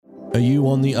Are you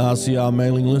on the RCR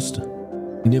mailing list?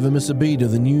 Never miss a beat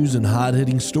of the news and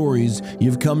hard-hitting stories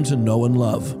you've come to know and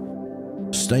love.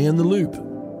 Stay in the loop.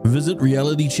 Visit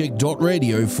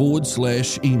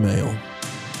realitycheck.radio/email.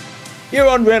 You're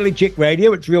on Reality Check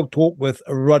Radio. It's Real Talk with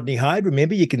Rodney Hyde.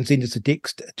 Remember, you can send us a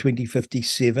text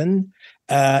 2057.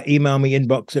 Email me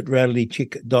inbox at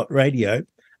realitycheck.radio. A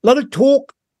lot of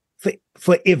talk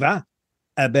forever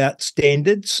about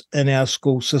standards in our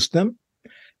school system,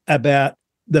 about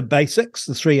the basics,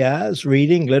 the 3 R's,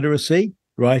 reading, literacy,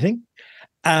 writing.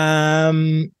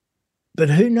 But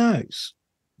who knows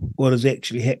what is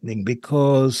actually happening?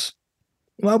 Because,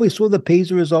 well, we saw the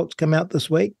PISA results come out this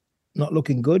week. Not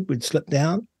looking good. We'd slipped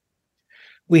down.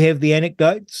 We have the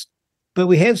anecdotes, but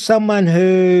we have someone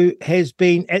who has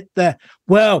been at the,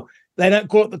 well, they don't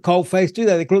call it the coal face, do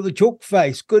they? They call it the chalk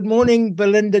face. Good morning,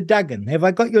 Belinda Duggan. Have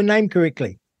I got your name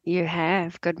correctly? You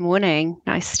have. Good morning.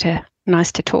 Nice to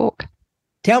talk.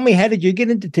 Tell me, how did you get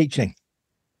into teaching?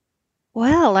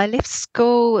 Well, I left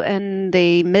school in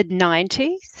the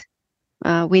mid-90s.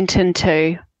 Went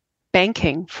into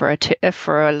banking for a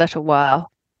little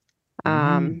while.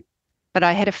 But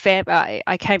I had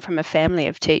I came from a family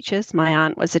of teachers. My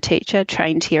aunt was a teacher,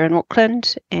 trained here in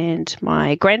Auckland, and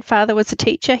my grandfather was a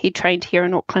teacher. He trained here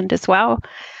in Auckland as well.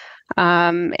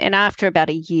 And after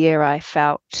about a year, I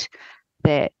felt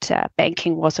that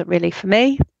banking wasn't really for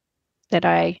me, that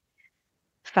I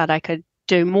felt I could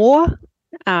do more.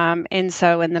 And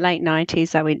so in the late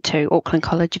 90s, I went to Auckland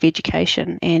College of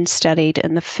Education and studied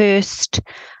in the first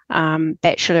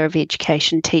Bachelor of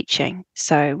Education teaching.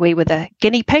 So we were the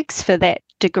guinea pigs for that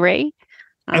degree.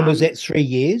 And was that 3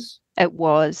 years? It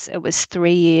was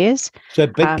 3 years. So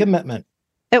big commitment.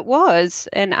 It was.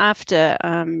 And after,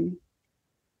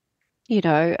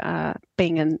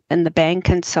 being in the bank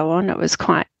and so on, it was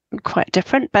quite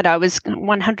different. But I was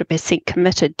 100%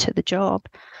 committed to the job.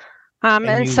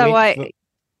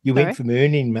 You went from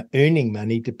earning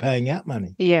money to paying out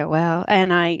money. Yeah, well,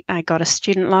 and I got a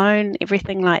student loan,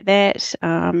 everything like that,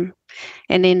 and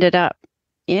ended up,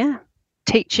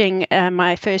 teaching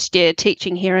my first year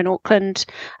teaching here in Auckland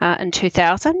in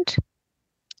 2000.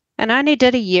 And I only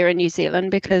did a year in New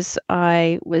Zealand because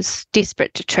I was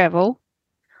desperate to travel.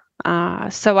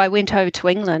 So I went over to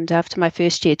England after my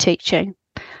first year teaching.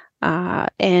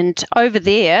 And over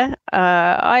there,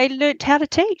 I learnt how to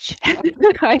teach.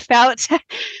 I felt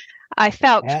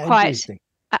quite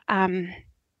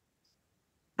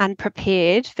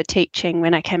unprepared for teaching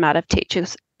when I came out of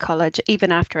Teachers College,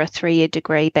 even after a 3-year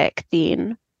degree back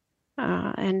then.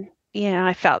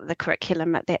 I felt the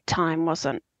curriculum at that time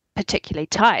wasn't particularly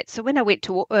tight. So when I went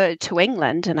to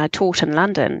England and I taught in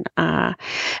London, it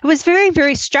was very,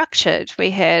 very structured. We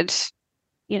had,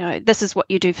 this is what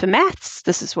you do for maths,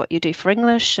 this is what you do for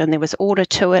English, and there was order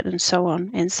to it and so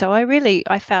on. And so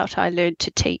I felt I learned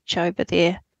to teach over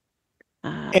there.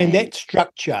 And that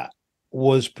structure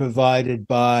was provided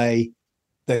by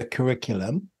the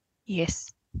curriculum.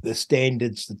 Yes. The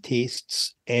standards, the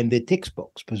tests, and the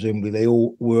textbooks. Presumably they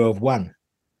all were of one.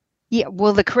 Yeah,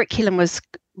 well, the curriculum was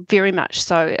very much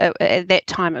so. At that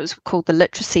time, it was called the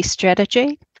literacy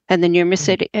strategy and the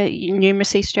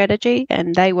numeracy strategy,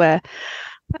 and they were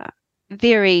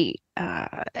very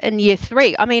in year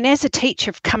 3. I mean, as a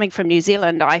teacher coming from New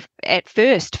Zealand, I at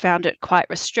first found it quite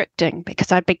restricting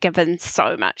because I'd been given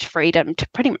so much freedom to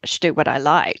pretty much do what I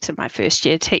liked in my first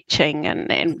year teaching,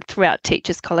 and throughout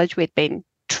Teachers College, we'd been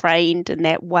trained in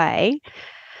that way.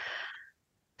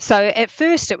 So at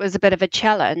first, it was a bit of a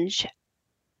challenge.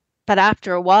 But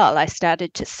after a while, I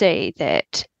started to see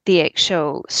that the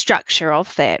actual structure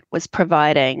of that was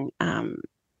providing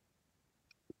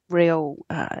real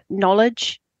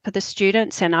knowledge for the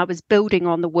students, and I was building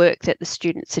on the work that the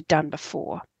students had done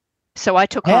before. So I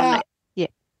took on that. Yeah.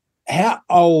 How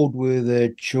old were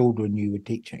the children you were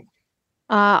teaching?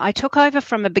 I took over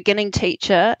from a beginning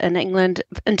teacher in England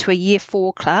into a year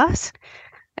 4 class,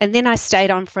 and then I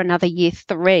stayed on for another year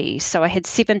 3. So I had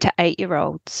 7 to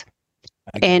 8-year-olds.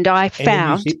 Okay. And I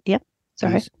found,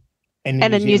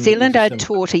 And in New Zealand, I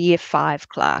taught a year 5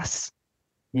 class.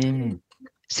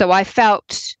 So I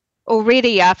felt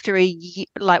already after a year,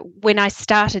 like when I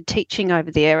started teaching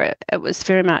over there, it was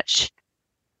very much,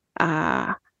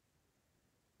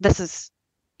 this is,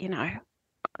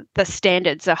 the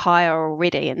standards are higher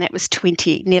already. And that was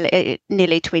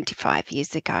nearly 25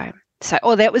 years ago. So,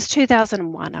 that was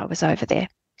 2001 I was over there.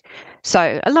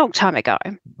 So a long time ago.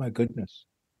 My goodness.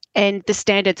 And the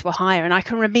standards were higher. And I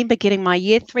can remember getting my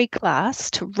year 3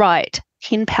 class to write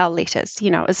pen pal letters.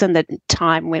 It was in the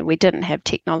time when we didn't have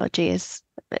technology as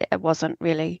it wasn't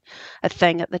really a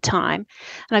thing at the time.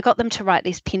 And I got them to write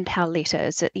these pen pal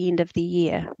letters at the end of the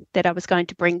year that I was going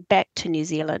to bring back to New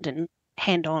Zealand and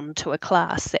hand on to a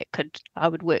class that I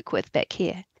would work with back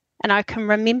here. And I can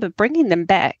remember bringing them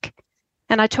back,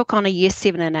 and I took on a year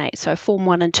 7 and 8, so Form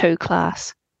 1 and 2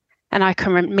 class. And I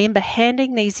can remember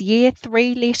handing these year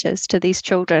 3 letters to these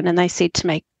children, and they said to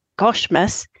me, "Gosh,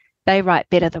 miss, they write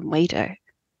better than we do."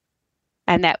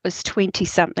 And that was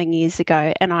 20-something years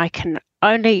ago. And I can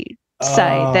only say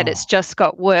that it's just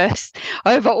got worse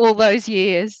over all those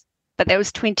years. But that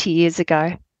was 20 years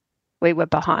ago. We were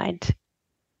behind.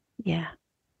 Yeah.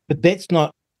 But that's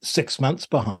not 6 months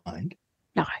behind.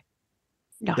 No.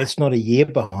 That's not a year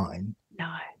behind.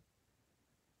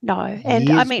 No. And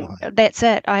Years I mean, behind. That's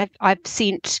it. I've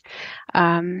sent,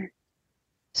 so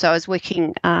I was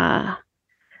working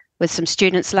with some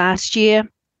students last year.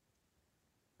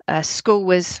 A school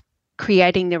was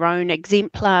creating their own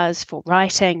exemplars for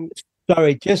writing.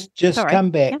 Sorry, just come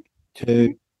back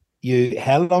to you.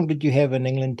 How long did you have in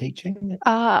England teaching?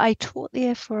 I taught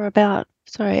there for about,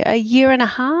 a year and a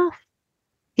half.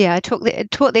 Yeah, I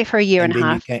taught there for a year and a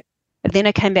half. Then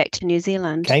I came back to New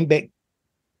Zealand. Came back,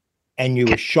 and you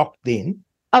were shocked then?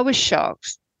 I was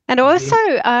shocked. And also,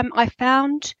 I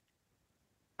found,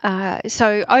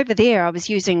 so over there, I was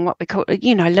using what we call,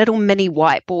 little mini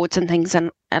whiteboards and things.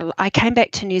 And I came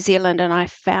back to New Zealand and I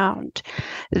found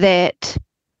that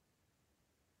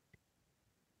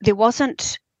there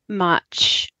wasn't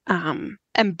much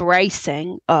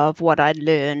embracing of what I'd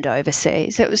learned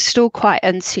overseas. It was still quite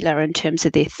insular in terms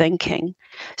of their thinking.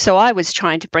 So I was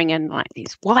trying to bring in like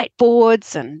these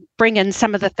whiteboards and bring in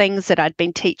some of the things that I'd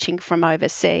been teaching from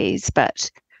overseas. But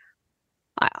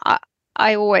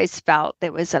I always felt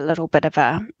there was a little bit of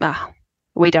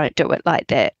we don't do it like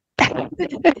that.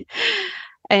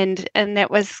 and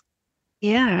that was,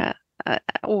 I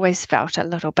always felt a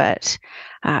little bit,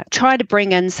 try to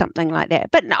bring in something like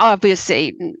that. But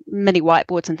obviously many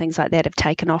whiteboards and things like that have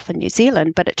taken off in New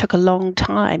Zealand, but it took a long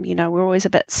time. We're always a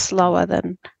bit slower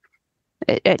than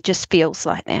it just feels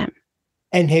like that.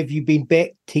 And have you been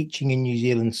back teaching in New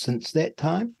Zealand since that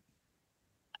time?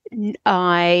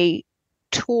 I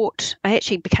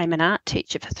actually became an art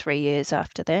teacher for 3 years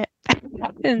after that.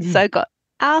 And so got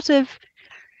out of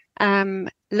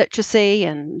literacy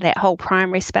and that whole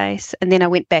primary space. And then I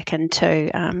went back into,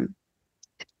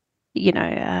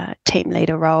 team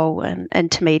leader role and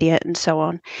intermediate and so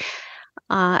on.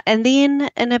 And then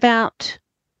in about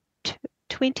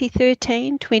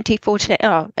 2013, 2014,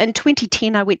 in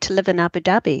 2010, I went to live in Abu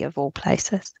Dhabi, of all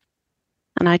places.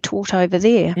 And I taught over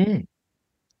there.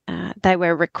 They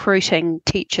were recruiting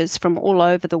teachers from all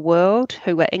over the world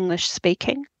who were English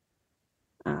speaking.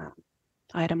 I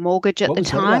had a mortgage at the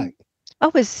time.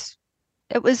 Like?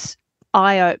 It was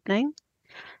eye-opening.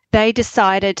 They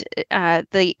decided,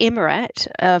 the Emirate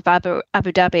of Abu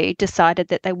Dhabi decided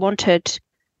that they wanted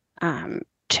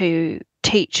to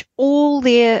teach all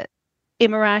their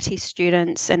Emirati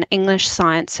students in English,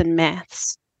 science and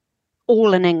maths,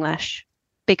 all in English,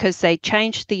 because they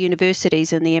changed the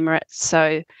universities in the Emirates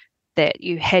so that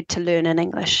you had to learn in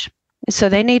English. So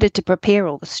they needed to prepare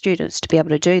all the students to be able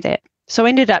to do that. So I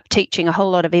ended up teaching a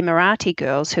whole lot of Emirati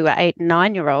girls who were 8 and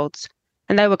 9-year-olds,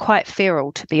 and they were quite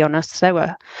feral, to be honest. They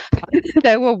were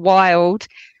wild,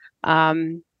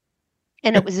 and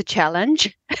it was a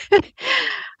challenge,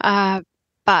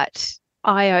 but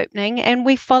eye-opening. And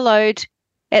we followed,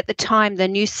 at the time, the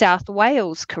New South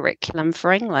Wales curriculum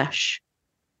for English,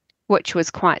 which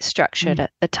was quite structured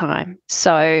at the time.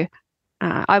 So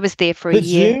I was there for a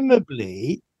year.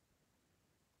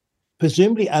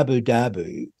 Presumably Abu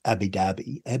Dhabi.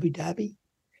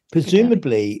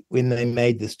 Presumably when they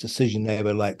made this decision, they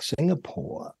were like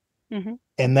Singapore,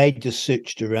 and they just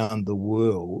searched around the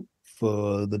world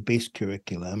for the best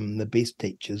curriculum, the best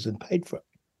teachers, and paid for it.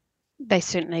 They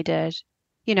certainly did.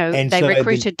 And they so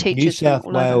recruited the teachers New South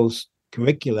from all over. Wales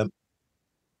curriculum.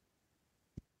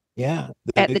 Yeah,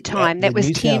 at the time, that was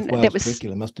New 10. South Wales That was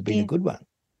curriculum must have been a good one.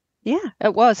 Yeah,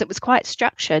 it was. It was quite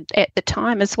structured at the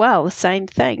time as well. The same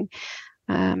thing,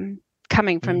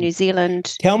 coming from New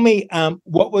Zealand. Tell me,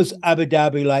 what was Abu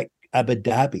Dhabi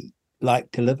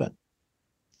like to live in?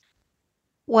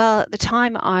 Well, at the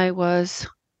time I was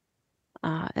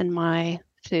in my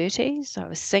 30s. I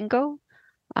was single.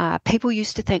 People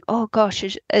used to think, "Oh gosh,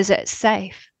 is it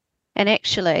safe?" And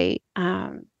actually,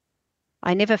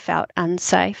 I never felt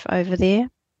unsafe over there.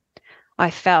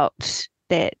 I felt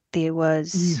that there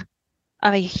was,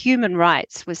 human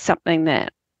rights was something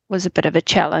that was a bit of a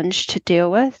challenge to deal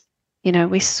with.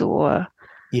 We saw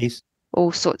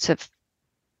all sorts of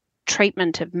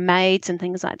treatment of maids and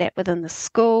things like that within the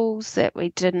schools that we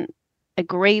didn't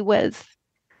agree with.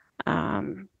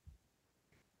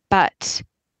 But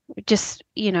just,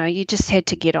 you just had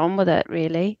to get on with it,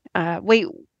 really.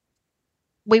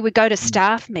 We would go to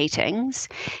staff meetings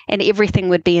and everything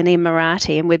would be in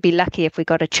Emirati, and we'd be lucky if we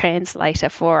got a translator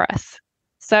for us.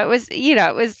 So it was,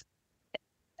 it was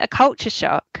a culture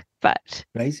shock, but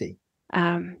crazy.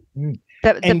 The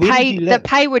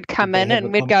pay would come in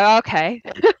and we'd go, okay,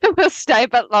 we'll stay a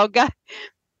bit longer.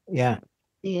 Yeah.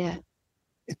 Yeah.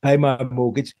 Pay my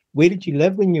mortgage. Where did you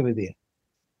live when you were there?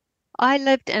 I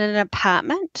lived in an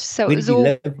apartment. So where did you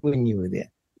live when you were there?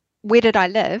 Where did I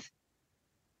live?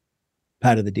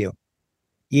 Part of the deal.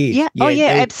 Yes. Yeah. Oh,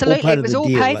 yeah, absolutely. It was all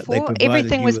paid like for.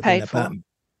 Everything was paid for.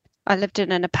 I lived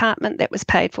in an apartment that was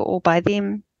paid for all by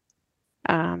them.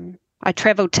 I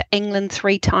travelled to England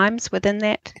 3 times within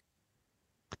that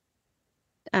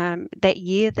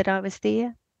year that I was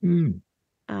there.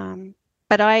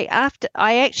 But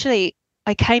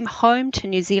I came home to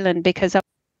New Zealand because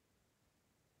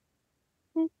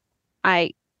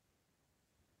I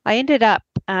ended up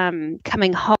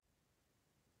coming home.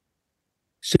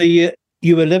 So you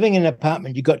were living in an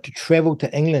apartment. You got to travel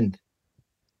to England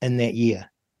in that year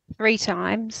 3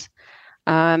 times.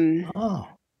 And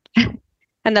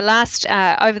the last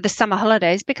over the summer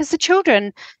holidays, because the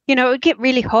children, it would get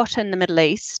really hot in the Middle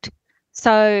East.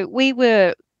 So we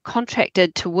were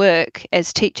contracted to work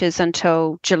as teachers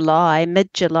until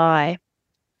mid-July.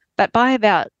 But by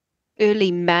about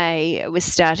early May, it was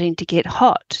starting to get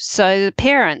hot. So the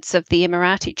parents of the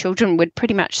Emirati children would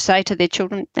pretty much say to their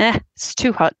children, it's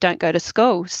too hot, don't go to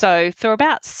school. So for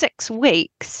about 6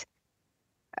 weeks,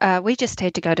 we just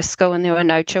had to go to school and there were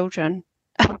no children.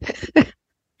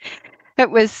 It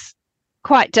was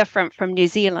quite different from New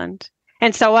Zealand.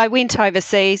 And so I went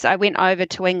overseas. I went over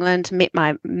to England, met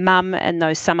my mum in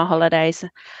those summer holidays.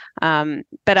 But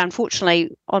unfortunately,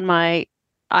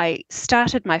 I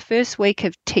started my first week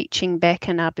of teaching back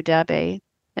in Abu Dhabi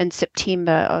in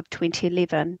September of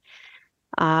 2011.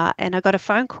 And I got a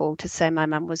phone call to say my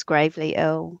mum was gravely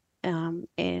ill.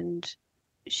 And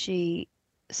she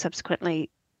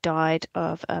subsequently died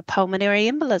of a pulmonary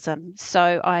embolism.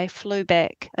 So I flew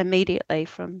back immediately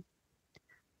from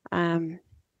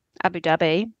Abu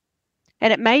Dhabi,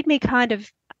 and it made me kind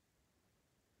of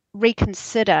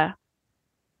reconsider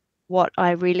what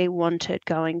I really wanted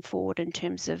going forward in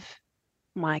terms of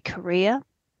my career,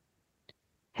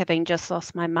 having just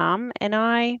lost my mum. And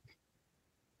I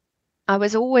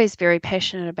was always very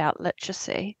passionate about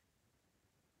literacy,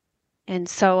 and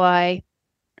so I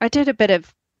did a bit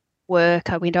of work.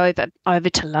 I went over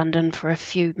to London for a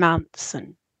few months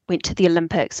and went to the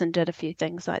Olympics and did a few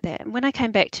things like that. And when I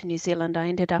came back to New Zealand, I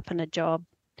ended up in a job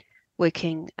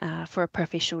working for a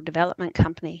professional development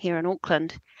company here in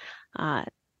Auckland,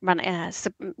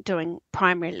 doing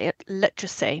primary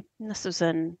literacy. And this was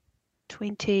in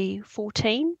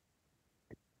 2014.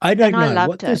 I don't know. I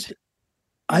loved it.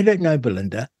 I don't know,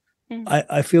 Belinda.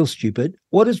 I feel stupid.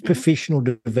 What does professional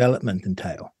development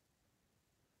entail?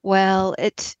 Well,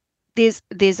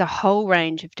 there's a whole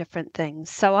range of different things.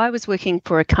 So I was working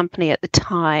for a company at the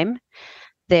time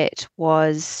that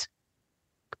was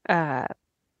they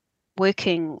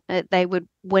would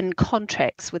win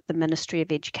contracts with the Ministry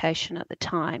of Education at the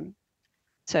time.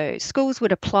 So schools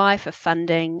would apply for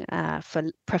funding for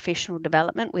professional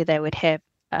development, where they would have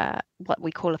what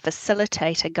we call a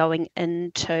facilitator going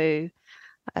into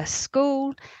a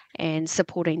school and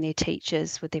supporting their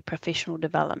teachers with their professional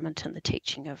development and the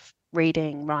teaching of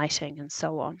reading, writing, and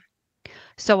so on.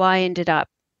 So I ended up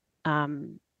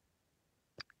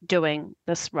doing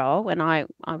this role, and I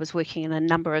was working in a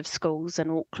number of schools in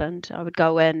Auckland. I would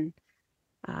go in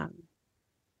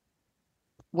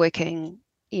working,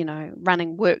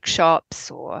 running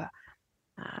workshops or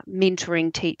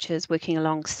mentoring teachers, working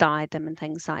alongside them and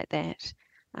things like that.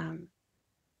 And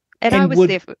I was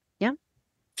there for, yeah.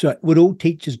 So would all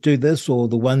teachers do this, or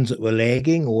the ones that were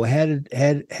lagging, or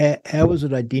how was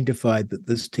it identified that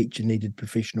this teacher needed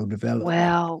professional development?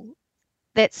 Well,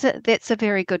 that's a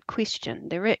very good question.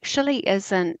 There actually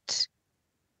isn't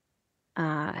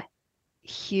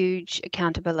huge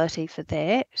accountability for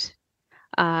that.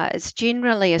 It's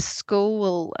generally a school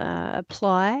will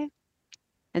apply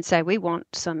and say, we want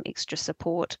some extra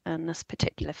support in this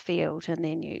particular field, and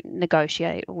then you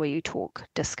negotiate or you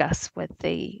discuss with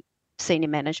the senior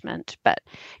management. But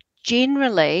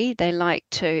generally they like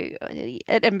to,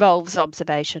 it involves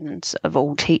observations of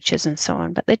all teachers and so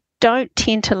on, but they don't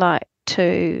tend to like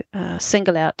to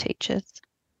single out teachers.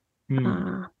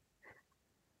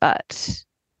 But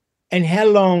and how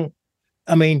long,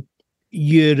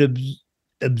 you'd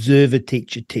observe a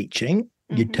teacher teaching,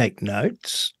 you'd take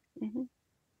notes.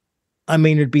 I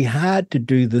mean, it'd be hard to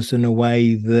do this in a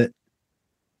way that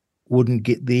wouldn't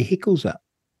get their heckles up.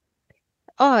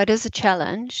 Oh, it is a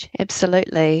challenge,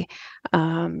 absolutely.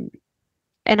 And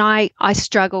I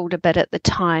struggled a bit at the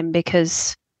time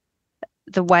because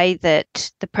the way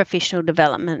that the professional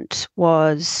development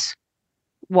was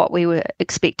what we were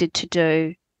expected to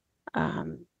do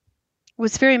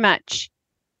was very much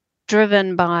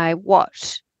driven by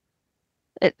what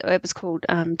it was called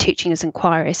teaching as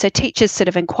inquiry. So teachers sort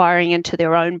of inquiring into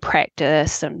their own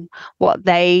practice and what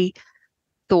they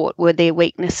thought were their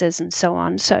weaknesses and so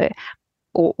on. So,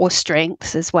 or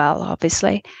strengths as well,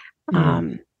 obviously.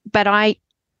 But I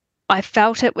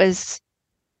felt it was,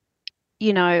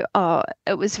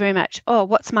 it was very much,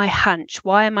 what's my hunch?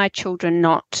 Why are my children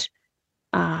not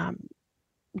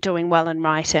doing well in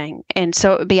writing? And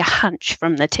so it would be a hunch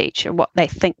from the teacher, what they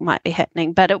think might be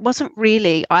happening. But it wasn't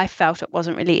really, I felt it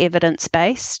wasn't really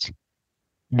evidence-based.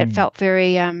 It felt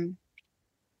very,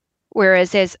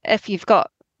 whereas if you've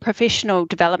got professional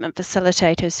development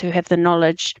facilitators who have the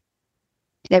knowledge,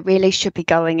 they really should be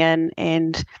going in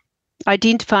and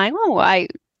identifying,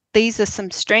 these are some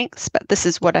strengths, but this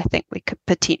is what I think we could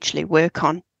potentially work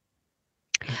on.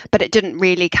 But it didn't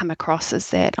really come across as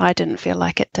that. I didn't feel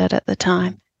like it did at the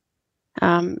time.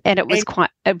 And it was quite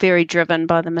very driven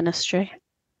by the ministry.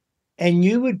 And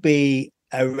you would be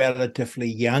a relatively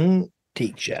young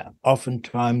teacher,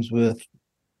 oftentimes with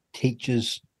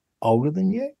teachers older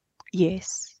than you?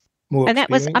 Yes. More and that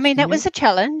was, that was a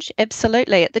challenge,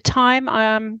 absolutely. At the time,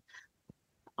 I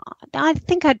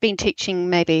think I'd been teaching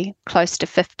maybe close to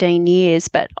 15 years,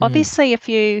 but obviously if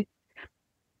you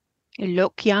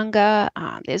look younger,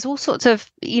 there's all sorts of,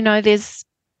 there's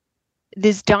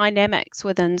dynamics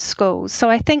within schools. So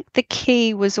I think the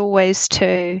key was always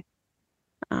to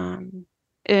earn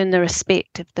the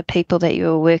respect of the people that you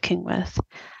were working with.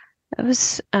 It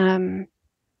was, and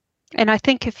I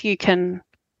think if you can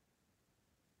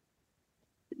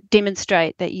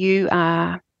demonstrate that you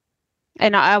are,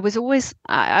 and I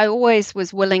always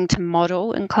was willing to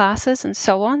model in classes and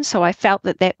so on. So I felt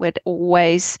that would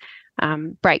always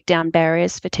break down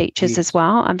barriers for teachers as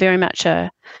well. I'm very much a,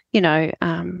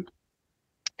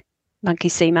 monkey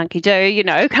see, monkey do,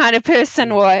 kind of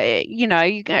person, or,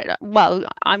 you go, well,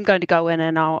 I'm going to go in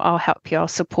and I'll help you, I'll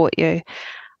support you.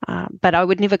 But I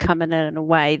would never come in a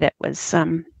way that was,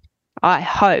 I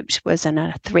hoped was in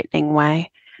a threatening way.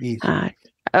 Yes.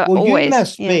 Well, always, you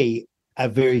must be a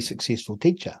very successful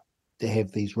teacher to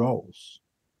have these roles.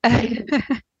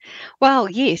 Well,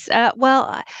 yes.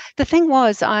 Well, the thing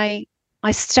was, I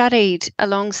studied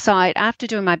alongside, after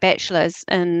doing my bachelor's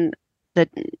in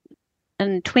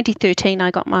 2013,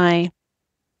 I got my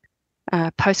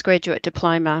postgraduate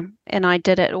diploma, and I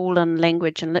did it all in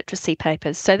language and literacy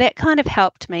papers. So that kind of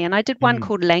helped me. And I did one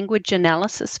called language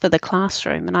analysis for the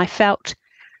classroom, and I felt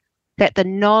that the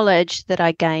knowledge that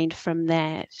I gained from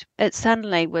that, it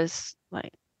suddenly was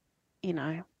like,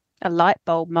 a light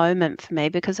bulb moment for me,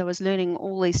 because I was learning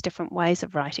all these different ways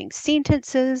of writing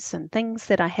sentences and things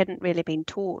that I hadn't really been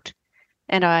taught.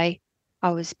 And I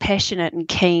was passionate and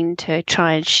keen to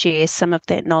try and share some of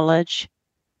that knowledge.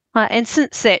 And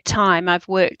since that time, I've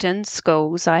worked in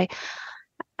schools. I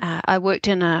worked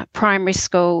in a primary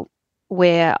school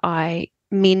where I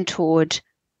mentored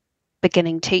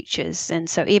beginning teachers, and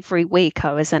so every week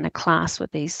I was in a class with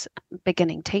these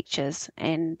beginning teachers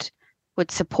and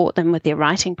would support them with their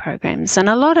writing programs, and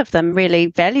a lot of them really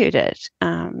valued it.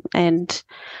 And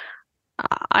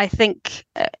I think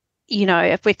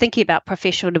if we're thinking about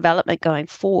professional development going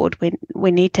forward, we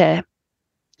need to,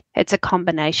 it's a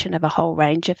combination of a whole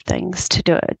range of things to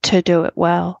do it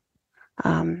well.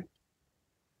 And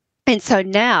so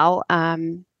now,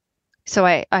 so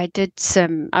I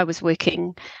was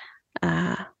working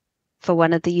for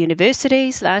one of the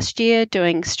universities last year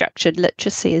doing structured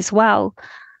literacy as well,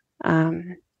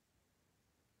 and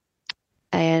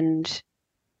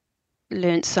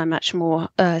learned so much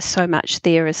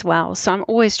there as well. So I'm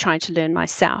always trying to learn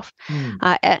myself.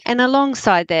 And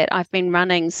alongside that, I've been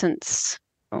running since,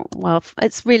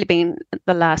 it's really been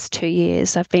the last 2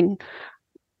 years. I've been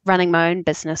running my own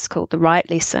business called The Right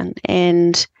Lesson,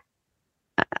 and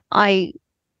I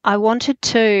wanted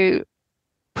to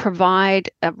provide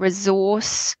a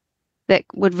resource that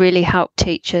would really help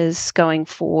teachers going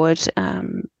forward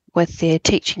with their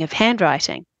teaching of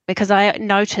handwriting, because I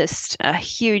noticed a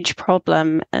huge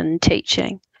problem in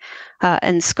teaching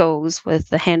in schools with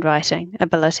the handwriting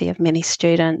ability of many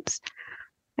students.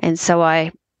 And so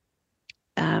I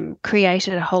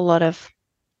created a whole lot of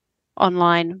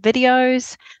online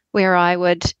videos where I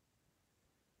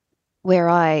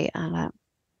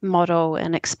model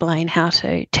and explain how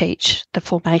to teach the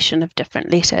formation of different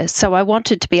letters. So I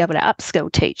wanted to be able to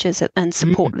upskill teachers and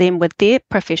support them with their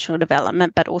professional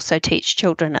development, but also teach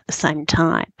children at the same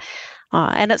time.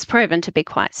 And it's proven to be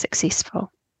quite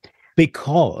successful.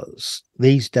 Because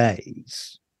these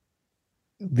days,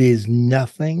 there's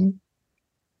nothing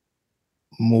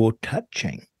more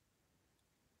touching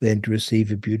than to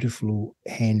receive a beautiful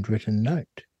handwritten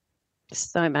note.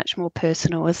 So much more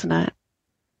personal, isn't it?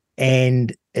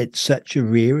 And it's such a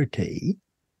rarity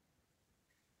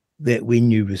that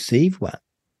when you receive one,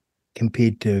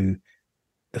 compared to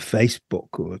a Facebook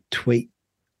or a tweet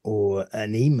or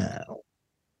an email,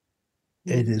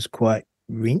 it is quite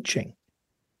wrenching.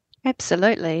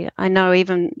 Absolutely. I know,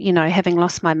 even, having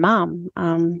lost my mum,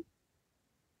 I'd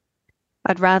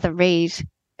rather read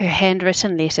her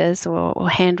handwritten letters or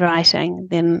handwriting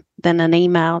than an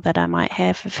email that I might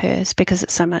have of hers, because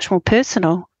it's so much more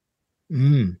personal.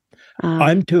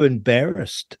 I'm too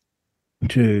embarrassed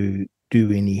to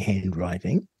do any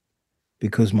handwriting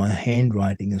because my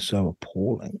handwriting is so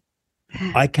appalling.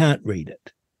 I can't read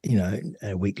it,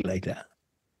 a week later.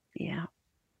 Yeah.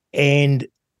 And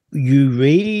you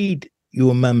read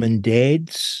your mum and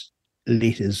dad's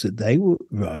letters that they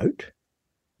wrote.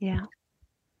 Yeah.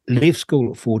 Left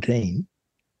school at 14.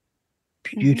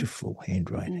 Beautiful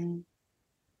handwriting.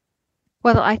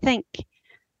 Well, I think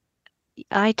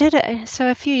I did it.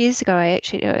 So a few years ago, a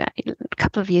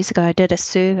couple of years ago, I did a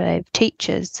survey of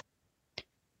teachers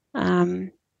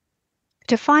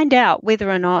to find out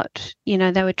whether or not,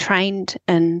 they were trained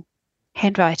in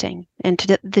handwriting and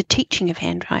to the teaching of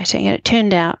handwriting. And it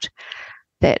turned out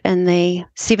that in the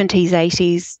 70s,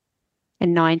 80s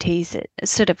and 90s, it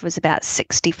sort of was about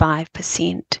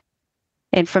 65%.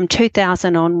 And from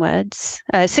 2000 onwards,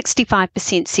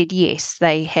 65% said yes,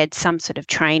 they had some sort of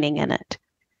training in it.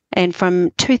 And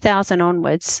from 2000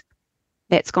 onwards,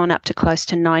 that's gone up to close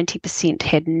to 90%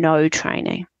 had no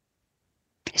training.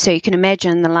 So you can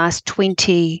imagine the last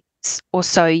 20 or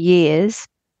so years,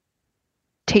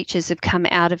 teachers have come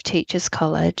out of Teachers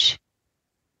College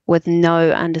with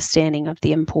no understanding of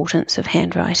the importance of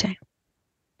handwriting.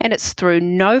 And it's through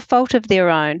no fault of their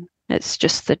own. It's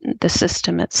just the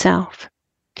system itself.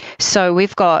 So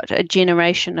we've got a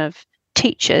generation of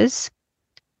teachers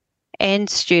and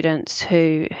students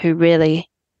who really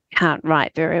can't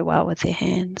write very well with their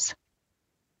hands.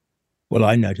 Well,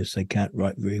 I notice they can't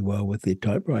write very well with their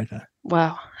typewriter.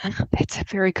 Well, that's a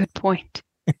very good point.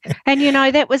 And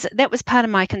that was part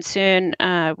of my concern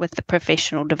with the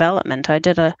professional development. I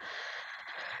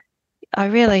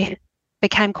really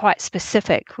became quite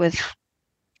specific with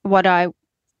what I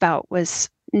felt was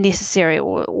necessary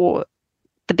or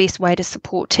the best way to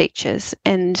support teachers.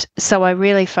 And so I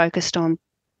really focused on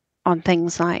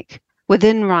things like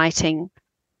within writing,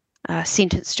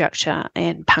 sentence structure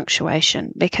and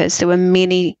punctuation, because there were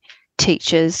many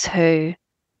teachers who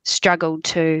struggled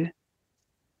to,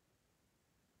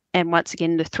 and once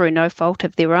again, through no fault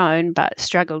of their own, but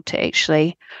struggled to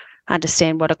actually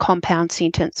understand what a compound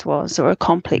sentence was or a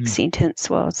complex sentence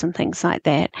was and things like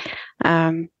that.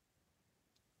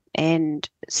 And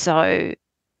so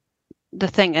the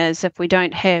thing is, if we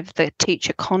don't have the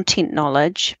teacher content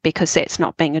knowledge, because that's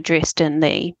not being addressed in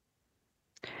the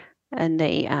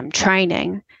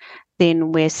training,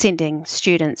 then we're sending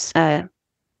students,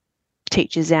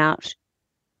 teachers out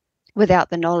without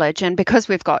the knowledge. And because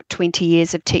we've got 20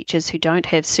 years of teachers who don't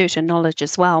have certain knowledge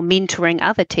as well, mentoring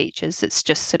other teachers, it's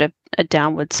just sort of a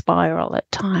downward spiral at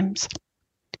times.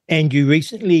 And you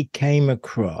recently came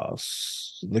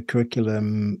across the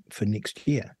curriculum for next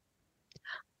year.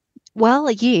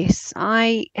 Well, yes,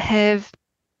 I have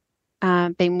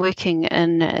been working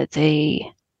in the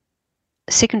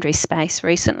secondary space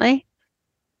recently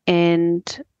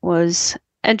and was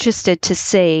interested to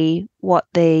see what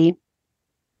the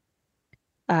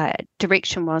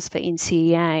direction was for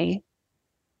NCEA.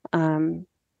 And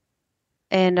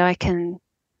I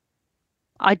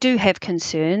do have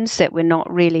concerns that we're not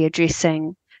really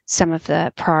addressing some of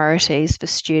the priorities for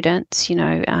students.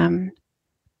 They've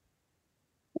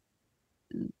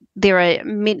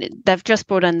just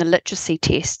brought in the literacy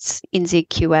tests,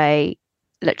 NZQA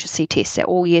literacy tests that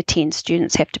all year 10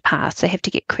 students have to pass. They have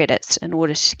to get credits in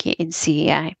order to get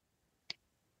NCEA.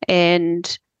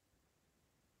 And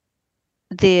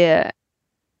there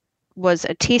was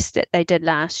a test that they did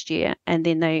last year, and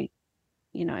then the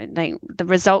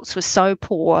results were so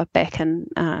poor back in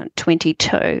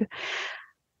 22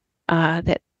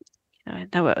 that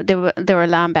there were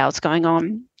alarm bells going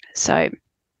on. So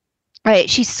I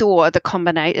actually saw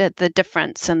the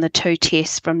difference in the two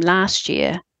tests from last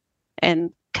year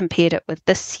and compared it with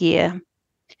this year.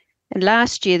 And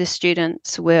last year, the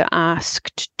students were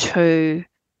asked to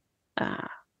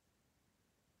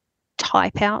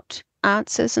type out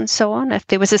answers and so on. If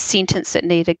there was a sentence that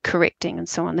needed correcting and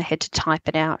so on, they had to type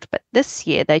it out. But this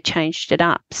year they changed it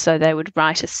up, so they would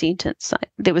write a sentence. Like,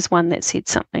 there was one that said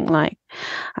something like,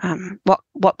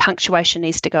 what punctuation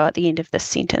needs to go at the end of this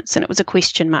sentence? And it was a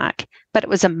question mark, but it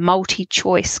was a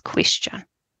multi-choice question.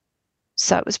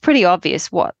 So it was pretty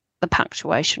obvious what the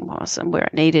punctuation was and where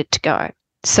it needed to go.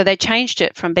 So they changed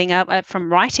it from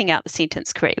from writing out the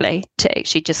sentence correctly to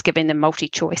actually just giving them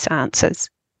multi-choice answers.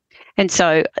 And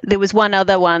so there was one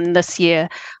other one this year.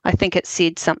 I think it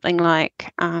said something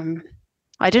like,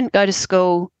 I didn't go to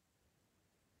school,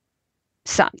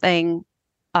 something,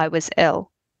 I was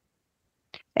ill.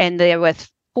 And there were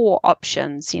 4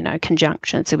 options,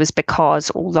 conjunctions. It was because,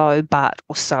 although, but,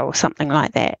 or so, or something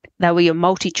like that. They were your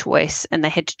multi-choice, and they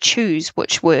had to choose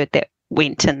which word that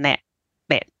went in that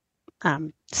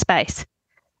space.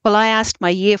 Well, I asked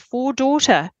my year 4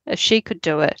 daughter if she could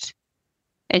do it.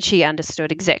 And she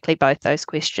understood exactly both those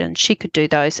questions. She could do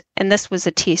those. And this was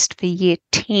a test for year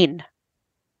 10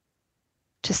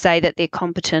 to say that they're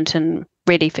competent and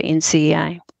ready for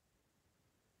NCEA.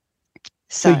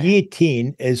 So year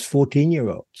 10 is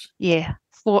 14-year-olds? Yeah,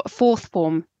 fourth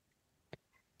form.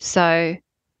 So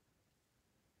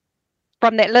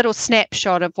from that little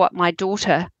snapshot of what my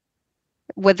daughter,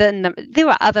 there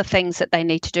are other things that they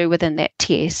need to do within that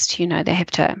test. They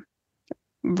have to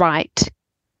write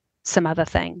some other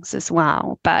things as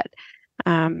well, but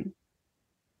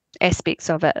aspects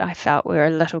of it I felt were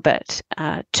a little bit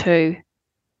too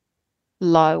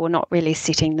low, or not really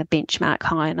setting the benchmark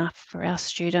high enough for our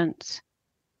students.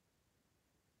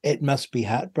 It must be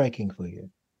heartbreaking for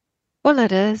you. Well,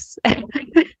 it is.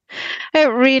 It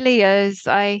really is.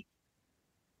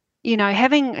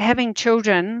 Having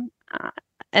children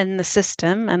in the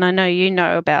system, and I know you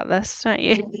know about this, don't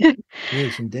you?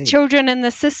 Yes, indeed. Children in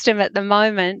the system at the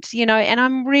moment, and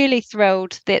I'm really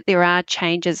thrilled that there are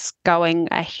changes going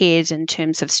ahead in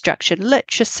terms of structured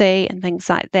literacy and things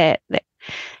like that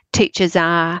teachers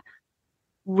are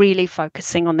really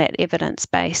focusing on that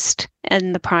evidence-based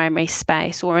in the primary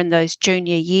space or in those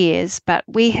junior years. But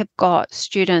we have got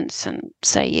students in,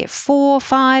 say, year 4,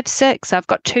 5, 6. I've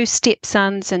got 2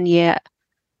 stepsons in year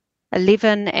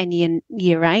 11 and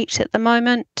year 8 at the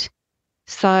moment.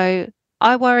 So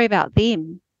I worry about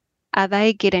them. Are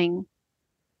they getting,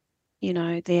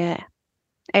 their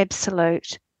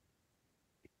absolute,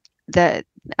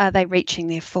 are they reaching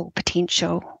their full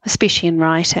potential, especially in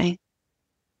writing?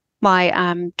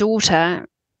 My daughter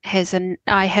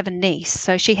I have a niece,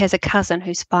 so she has a cousin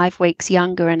who's 5 weeks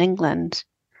younger in England.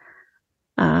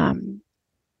 And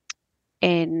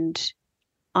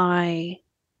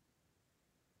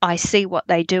I see what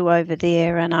they do over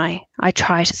there, and I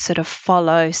try to sort of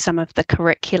follow some of the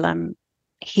curriculum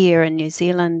here in New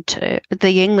Zealand, to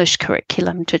the English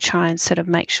curriculum, to try and sort of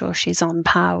make sure she's on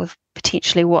par with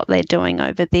potentially what they're doing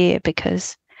over there,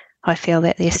 because I feel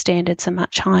that their standards are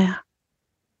much higher.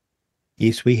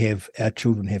 Yes, our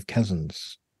children have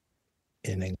cousins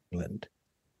in England,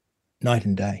 night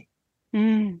and day.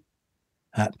 And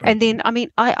then,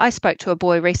 I spoke to a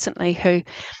boy recently who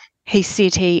he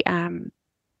said he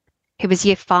was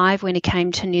year 5 when he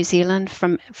came to New Zealand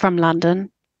from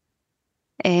London,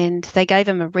 and they gave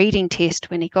him a reading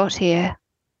test when he got here,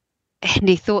 and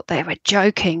he thought they were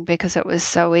joking because it was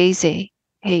so easy.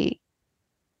 And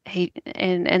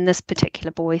this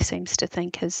particular boy seems to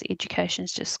think his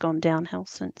education's just gone downhill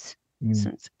since.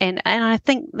 And I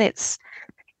think that's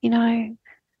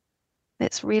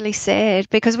really sad,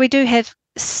 because we do have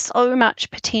so much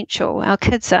potential. Our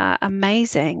kids are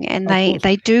amazing, and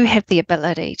they do have the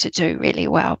ability to do really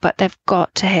well, but they've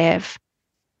got to have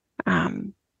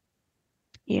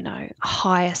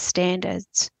higher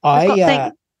standards.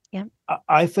 I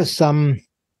for some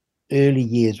early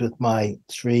years with my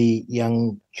 3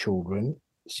 young children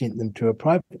sent them to a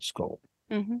private school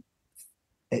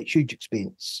at huge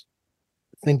expense,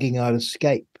 thinking I'd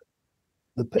escape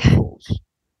the pitfalls.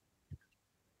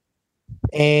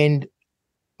 And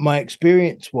my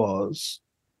experience was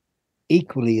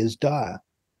equally as dire,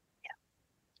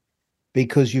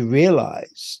 because you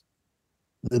realize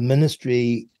the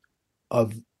Ministry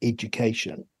of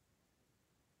Education,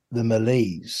 the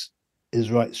malaise,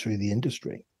 is right through the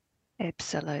industry.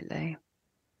 Absolutely.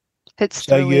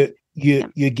 So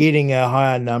you're getting a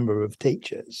higher number of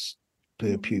teachers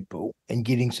per pupil and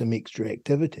getting some extra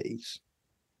activities,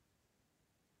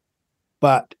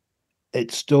 but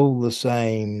it's still the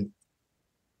same.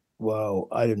 Well,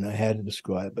 I don't know how to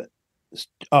describe it.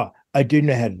 I do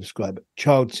know how to describe it.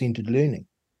 Child-centered learning.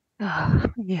 Oh,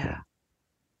 yeah.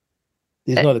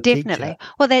 There's not a Definitely. teacher.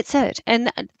 Well, that's it.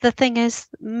 And the thing is,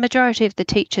 majority of the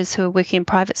teachers who are working in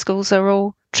private schools are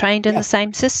all trained in the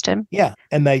same system. Yeah,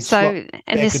 and they swap So, and back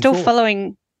they're and still forth.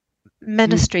 following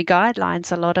ministry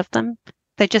guidelines, a lot of them.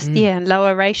 They just,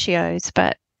 lower ratios,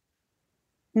 but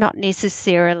not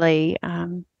necessarily,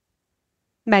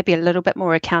 maybe a little bit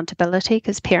more accountability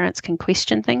because parents can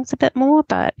question things a bit more.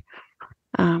 But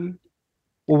well,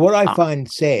 what I find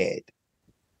sad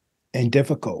and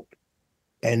difficult,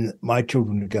 and my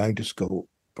children are going to school,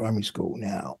 primary school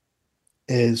now,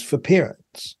 is for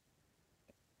parents.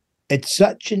 It's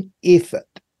such an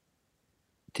effort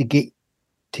to get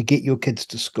your kids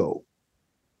to school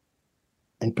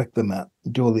and pick them up,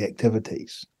 do all the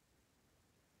activities.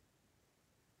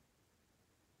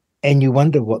 And you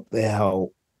wonder what the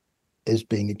hell is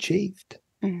being achieved.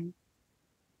 Mm-hmm.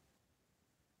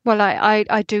 Well,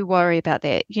 I do worry about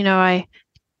that. You know,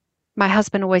 my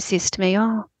husband always says to me,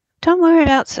 "Oh, don't worry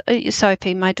about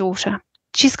Sophie, my daughter.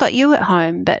 She's got you at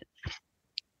home." But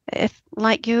if,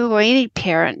 like you or any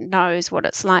parent knows what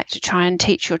it's like to try and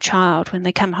teach your child when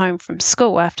they come home from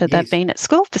school after they've been at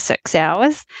school for 6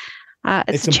 hours,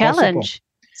 it's a challenge.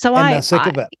 So and they're sick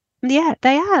of it. Yeah,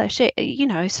 they are.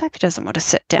 Sophie doesn't want to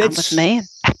sit down with me.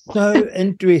 So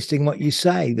interesting what you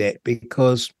say that,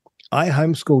 because I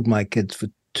homeschooled my kids for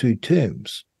 2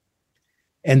 terms.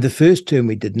 And the first term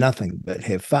we did nothing but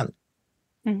have fun.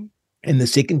 Mm-hmm. And the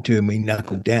second term we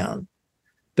knuckled down.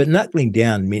 But knuckling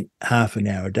down meant half an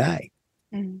hour a day.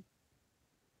 Mm-hmm.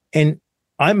 And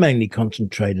I mainly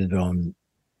concentrated on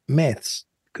maths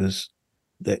because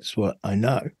that's what I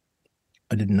know.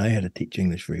 I didn't know how to teach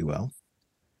English very well.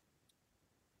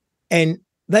 And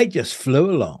they just flew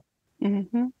along.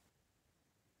 Mm-hmm.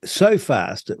 So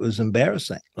fast, it was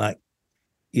embarrassing. Like,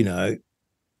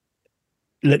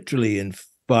 literally in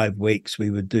 5 weeks, we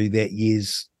would do that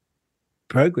year's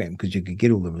program because you could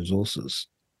get all the resources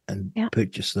and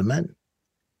purchase them in.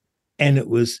 And it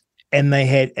was, and they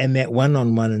had, and that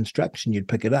one-on-one instruction, you'd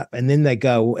pick it up, and then they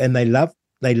go, and they loved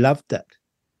it.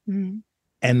 Mm-hmm.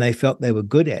 And they felt they were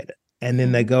good at it. And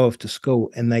then they go off to school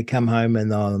and they come home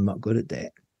and, oh, I'm not good at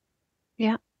that.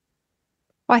 Yeah.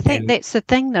 Well, I think that's the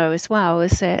thing, though, as well,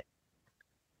 is that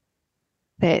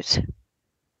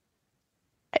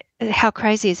how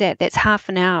crazy is that? That's half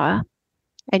an hour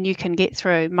and you can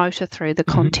motor through the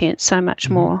content so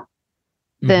much more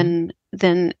than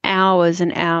hours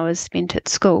and hours spent at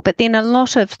school. But then a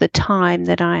lot of the time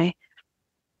that I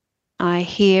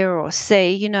hear or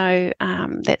see,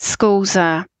 that schools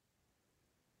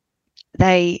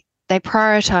they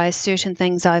prioritize certain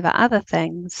things over other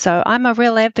things. So I'm a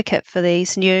real advocate for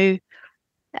these new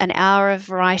an hour of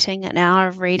writing, an hour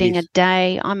of reading a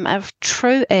day. I'm a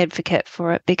true advocate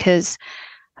for it because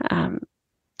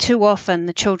too often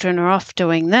the children are off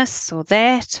doing this or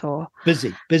that or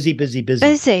busy,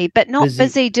 but not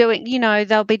busy doing,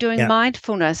 they'll be doing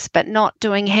mindfulness, but not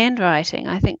doing handwriting.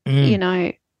 I think,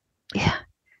 And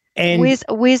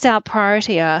where's our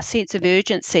priority, our sense of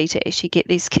urgency to actually get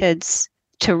these kids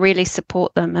to really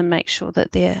support them and make sure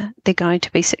that they're going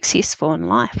to be successful in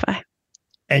life.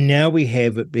 And now we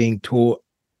have it being taught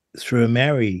through a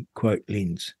Maori quote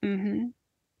lens. Mm-hmm.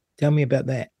 Tell me about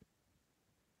that.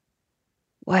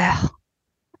 Wow.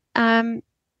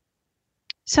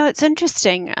 So it's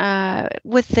interesting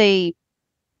with the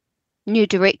new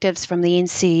directives from the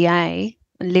NCEA,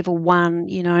 level 1,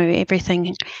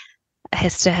 everything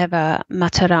has to have a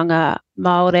mataranga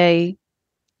Māori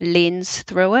lens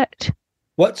through it.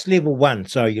 What's level 1?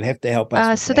 Sorry, you'll have to help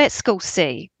us. So that's School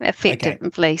C,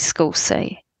 effectively School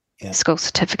C, School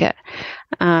Certificate.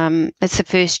 It's the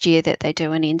first year that they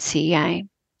do an NCEA.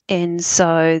 And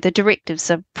so the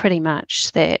directives are pretty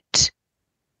much that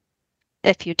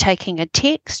if you're taking a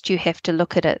text, you have to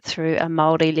look at it through a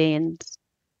Māori lens.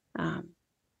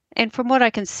 And from what I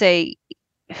can see,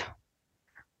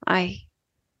 I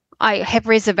have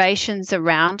reservations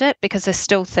around it because I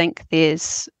still think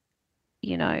there's,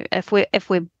 if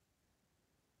we're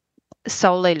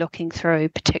solely looking through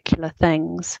particular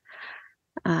things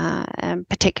and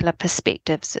particular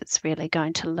perspectives, it's really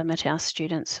going to limit our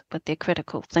students with their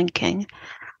critical thinking.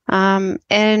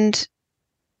 And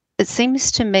it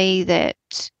seems to me that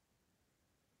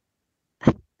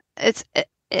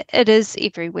it is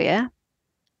everywhere.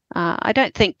 I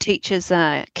don't think teachers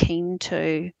are keen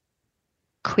to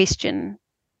question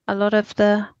a lot of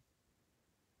the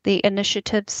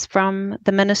initiatives from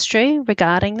the ministry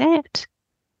regarding that.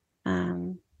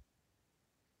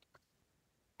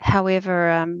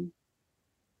 However,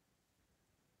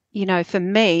 for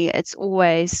me, it's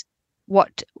always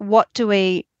what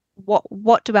do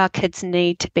our kids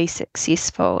need to be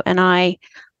successful? And I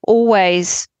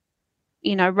always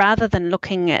rather than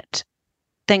looking at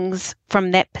things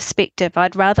from that perspective,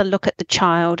 I'd rather look at the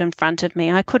child in front of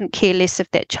me. I couldn't care less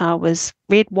if that child was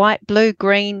red, white, blue,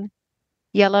 green,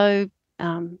 yellow,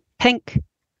 pink.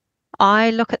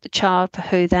 I look at the child for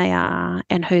who they are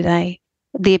and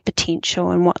their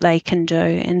potential and what they can do.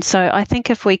 And so I think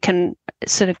if we can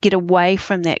sort of get away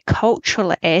from that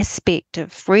cultural aspect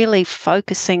of really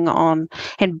focusing on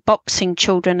and boxing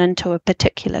children into a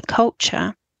particular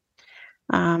culture,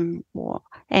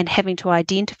 and having to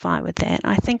identify with that,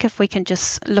 I think if we can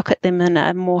just look at them in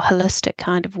a more holistic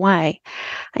kind of way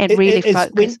and really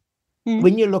focus.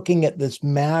 When you're looking at this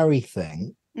Maori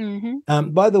thing,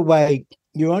 by the way,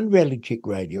 you're on Reality Check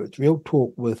Radio. It's Real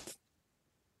Talk with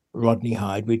Rodney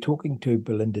Hyde. We're talking to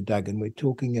Belinda Duggan. We're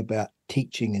talking about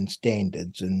teaching and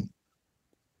standards and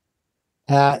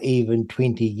how even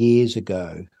 20 years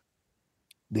ago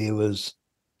there was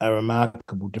a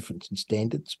remarkable difference in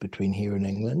standards between here and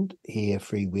England, here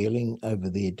freewheeling, over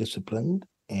there disciplined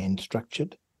and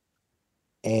structured.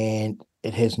 And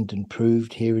it hasn't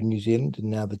improved here in New Zealand,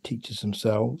 and now the teachers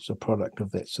themselves are a product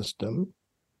of that system.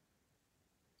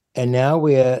 And now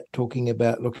we're talking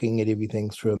about looking at everything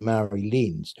through a Maori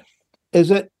lens. Is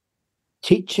it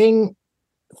teaching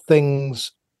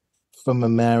things from a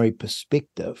Maori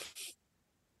perspective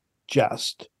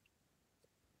just,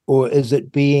 or is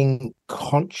it being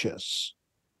conscious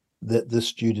that the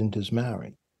student is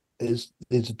Maori? There's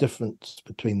a difference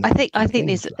between them. I think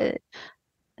there's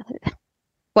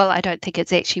well, I don't think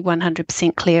it's actually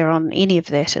 100% clear on any of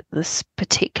that at this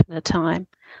particular time.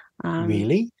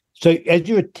 Really? So as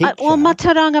you're a teacher... well,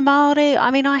 Mataranga Māori,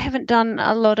 I mean, I haven't done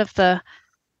a lot of the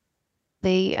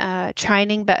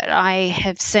training, but I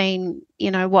have seen,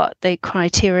 what the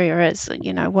criteria is,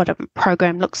 what a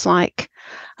program looks like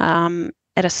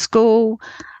at a school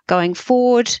going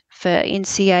forward for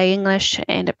NCA English,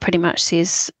 and it pretty much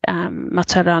says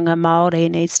Mataranga Māori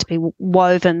needs to be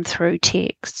woven through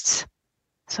texts.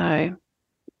 So...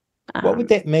 what would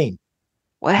that mean?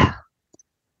 Well,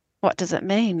 what does it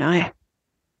mean?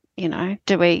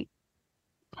 Do we,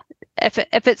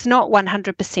 if it's not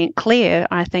 100% clear,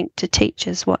 I think to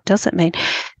teachers, what does it mean?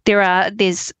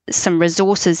 There's some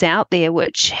resources out there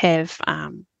which have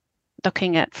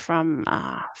looking at from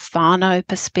a whānau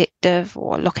perspective,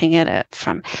 or looking at it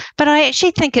from, but I actually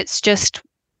think it's just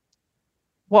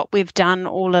what we've done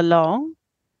all along.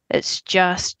 It's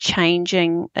just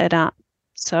changing it up.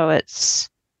 So it's,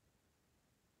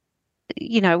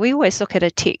 we always look at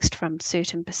a text from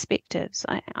certain perspectives.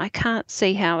 I can't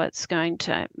see how it's going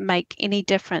to make any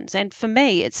difference. And for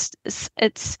me, it's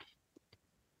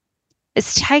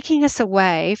taking us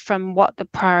away from what the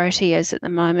priority is at the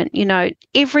moment.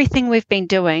 Everything we've been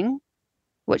doing,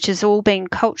 which has all been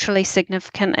culturally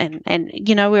significant, and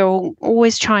we're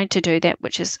always trying to do that,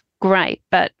 which is great.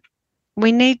 But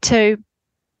we need to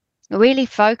really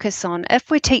focus on, if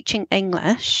we're teaching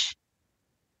English,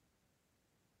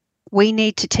 we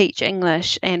need to teach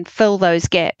English and fill those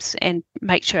gaps and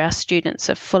make sure our students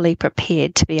are fully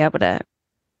prepared to be able to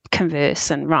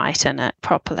converse and write in it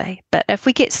properly. But if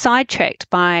we get sidetracked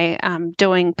by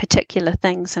doing particular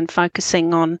things and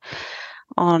focusing on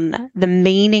the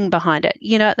meaning behind it,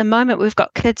 at the moment we've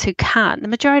got kids who can't. The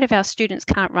majority of our students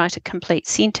can't write a complete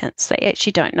sentence. They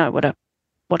actually don't know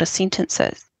what a sentence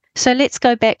is. So let's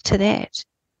go back to that,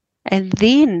 and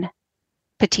then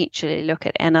potentially look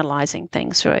at analysing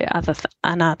things through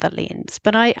another lens.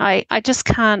 But I just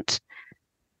can't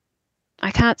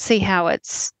see how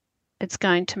it's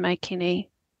going to make any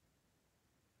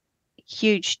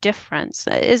huge difference.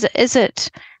 Is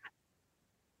it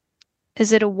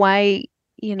a way,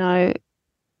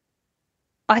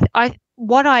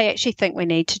 what I actually think we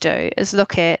need to do is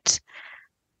look at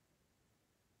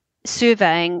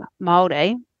surveying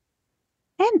Māori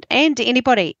and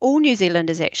anybody, all New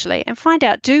Zealanders actually, and find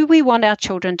out, do we want our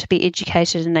children to be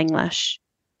educated in English?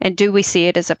 And do we see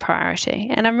it as a priority?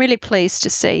 And I'm really pleased to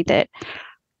see that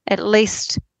at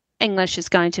least English is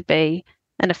going to be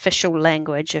an official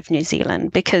language of New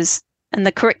Zealand, because in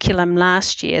the curriculum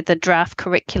last year, the draft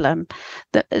curriculum,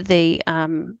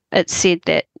 it said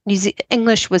that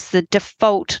English was the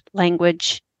default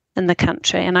language in the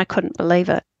country, and I couldn't believe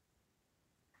it.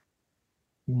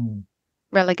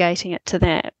 Relegating it to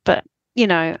that. But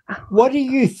what do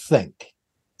you think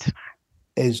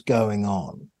is going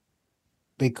on?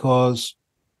 Because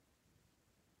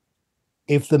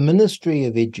if the Ministry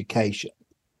of Education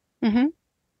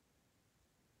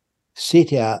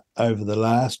set out over the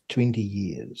last 20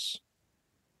 years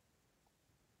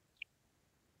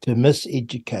to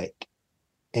miseducate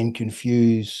and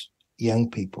confuse young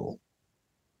people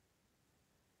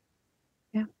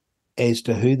as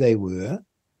to who they were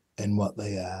and what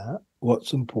they are,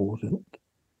 what's important,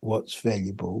 what's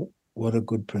valuable, what are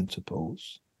good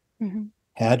principles,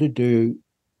 how to do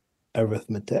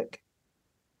arithmetic,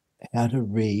 how to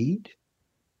read,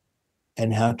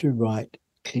 and how to write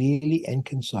clearly and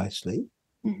concisely,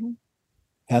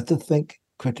 how to think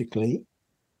critically,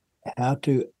 how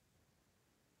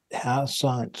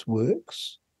science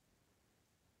works,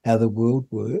 how the world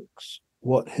works,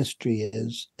 what history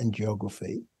is and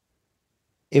geography.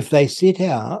 If they set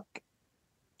out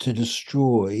to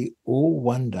destroy all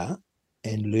wonder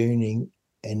and learning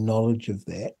and knowledge of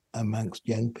that amongst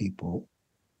young people,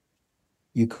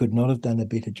 you could not have done a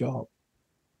better job.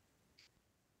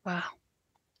 Wow.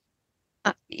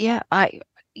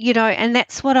 And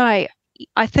that's what I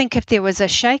think if there was a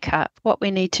shake-up, what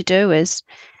we need to do is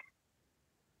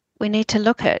we need to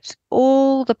look at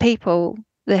all the people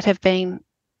that have been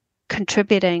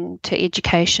contributing to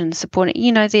education,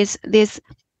 supporting, there's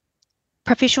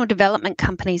professional development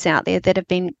companies out there that have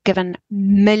been given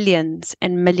millions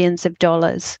and millions of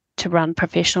dollars to run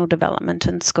professional development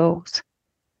in schools.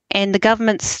 And the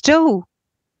government's still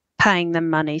paying them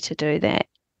money to do that.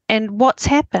 And what's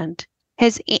happened?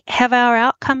 Have our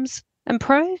outcomes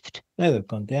improved? No, they've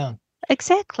gone down.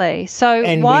 Exactly. So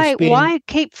why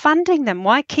keep funding them?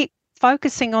 Why keep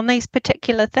focusing on these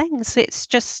particular things? Let's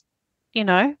just,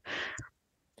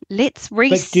 let's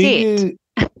reset.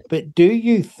 But do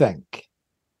you think,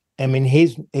 I mean,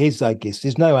 here's I guess,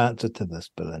 there's no answer to this,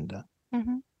 Belinda.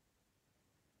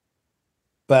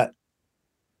 But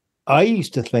I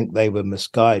used to think they were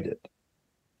misguided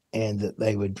and that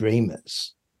they were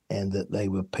dreamers and that they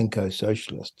were pinko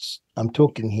socialists. I'm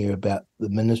talking here about the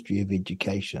Ministry of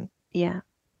Education. Yeah.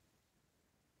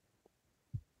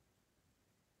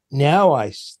 Now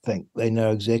I think they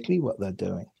know exactly what they're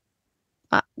doing.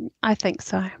 I think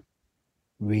so.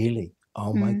 Really?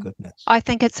 Oh my goodness. I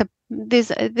think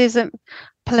there's a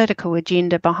political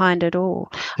agenda behind it all.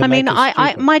 I mean,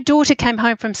 my daughter came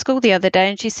home from school the other day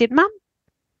and she said, "Mum,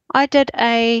 I did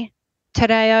a Te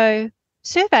Reo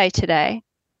survey today."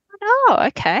 Oh,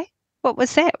 okay. What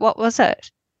was that? What was it?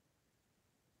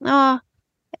 Oh,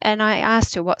 and I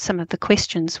asked her what some of the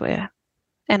questions were.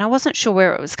 And I wasn't sure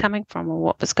where it was coming from or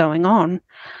what was going on.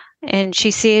 And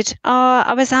she said, "Oh,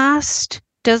 I was asked,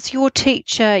 does your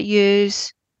teacher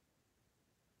use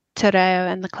Te Reo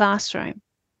in the classroom?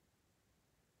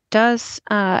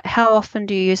 How often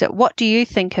do you use it? What do you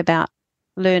think about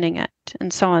learning it?"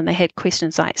 And so on. They had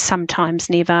questions like sometimes,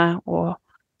 never, or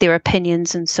their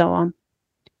opinions and so on.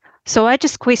 So I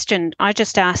just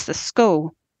asked the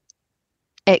school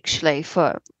actually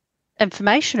for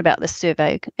information about this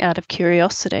survey out of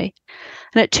curiosity.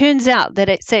 And it turns out that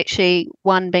it's actually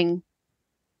one being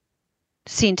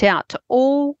sent out to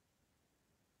all.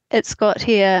 It's got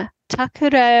here, Taku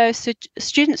Reo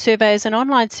Student Survey is an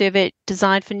online survey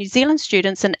designed for New Zealand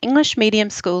students in English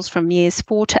medium schools from years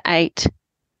 4 to 8.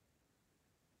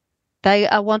 They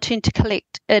are wanting to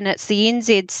collect, and it's the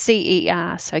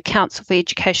NZCER, so Council for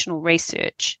Educational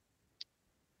Research,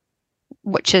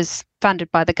 which is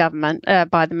funded by the government,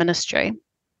 by the ministry.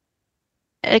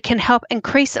 It can help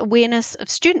increase awareness of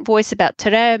student voice about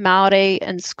Te Reo Māori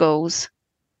in schools.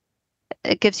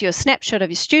 It gives you a snapshot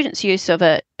of your students' use of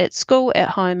it at school, at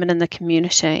home, and in the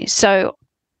community. So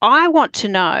I want to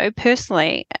know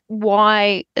personally,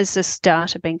 why is this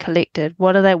data being collected?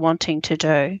 What are they wanting to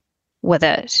do with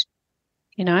it?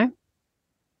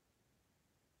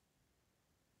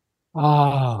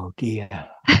 Oh dear.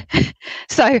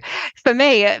 So for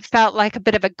me, it felt like a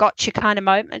bit of a gotcha kind of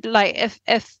moment. Like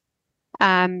if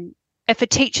a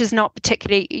teacher's not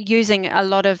particularly using a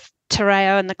lot of Te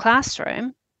Reo in the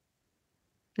classroom,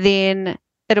 then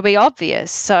it'll be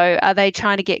obvious. So are they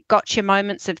trying to get gotcha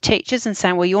moments of teachers and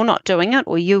saying, well, you're not doing it,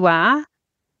 or you are?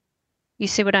 You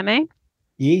see what I mean?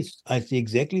 Yes, I see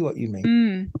exactly what you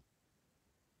mean.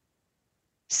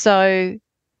 So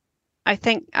I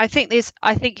think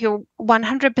you're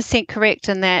 100% correct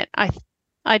in that.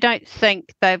 I don't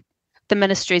think the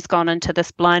ministry's gone into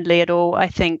this blindly at all. I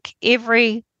think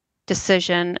every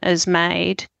decision is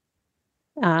made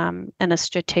in a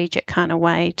strategic kind of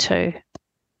way to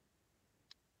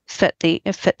fit the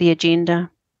agenda.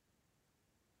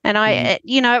 And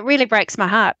it really breaks my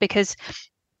heart, because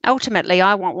ultimately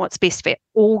I want what's best for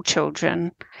all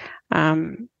children.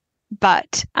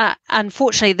 But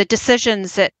unfortunately, the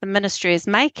decisions that the ministry is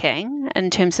making in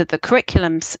terms of the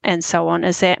curriculums and so on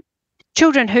is that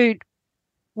children who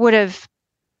would have,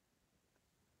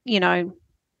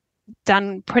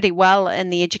 done pretty well in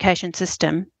the education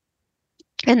system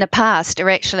in the past are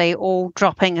actually all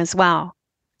dropping as well.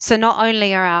 So not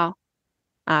only are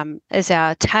is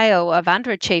our tail of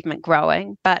underachievement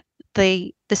growing, but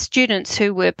the the students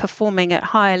who were performing at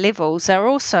higher levels are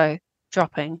also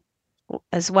dropping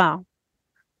as well.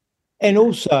 And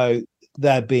also,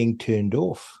 they're being turned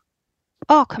off.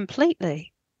 Oh,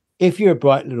 completely. If you're a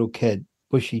bright little kid,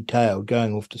 bushy-tailed,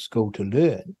 going off to school to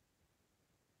learn,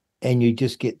 and you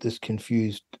just get this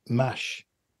confused mush.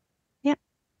 Yeah.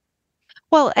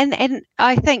 Well, and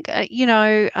I think,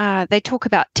 they talk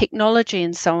about technology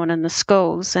and so on in the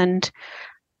schools, and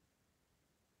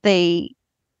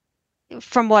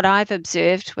from what I've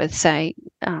observed with, say,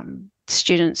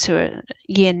 students who are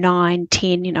year 9,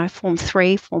 10, form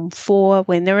 3, form 4,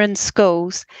 when they're in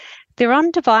schools, they're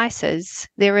on devices.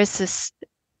 There is this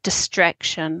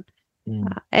distraction,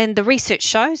 and the research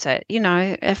shows it.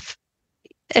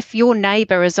 If your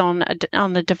neighbour is on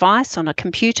a device, on a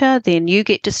computer, then you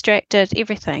get distracted,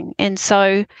 everything. And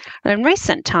so in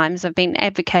recent times, I've been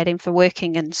advocating for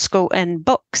working in school and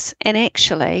books, and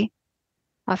actually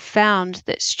I've found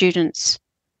that students,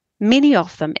 many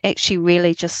of them actually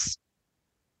really just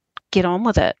get on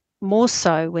with it, more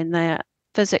so when they're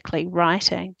physically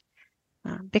writing,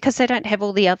 because they don't have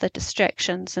all the other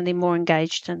distractions and they're more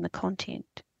engaged in the content.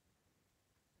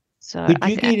 So Could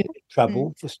you get into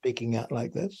trouble for speaking out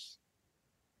like this?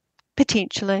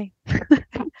 Potentially.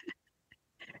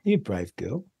 You're a brave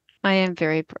girl. I am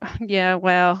very brave. Yeah,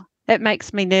 well, it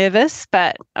makes me nervous,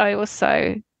 but I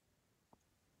also,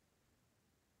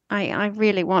 I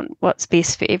really want what's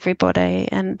best for everybody.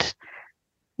 And,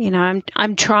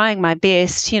 I'm trying my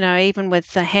best, even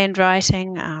with the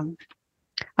handwriting.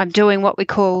 I'm doing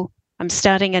I'm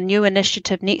starting a new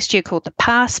initiative next year called the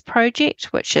PASS Project,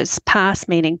 which is PASS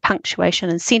meaning punctuation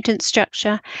and sentence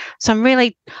structure. So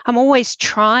I'm always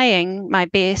trying my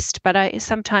best, but I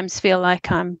sometimes feel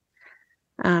like I'm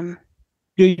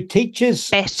Do teachers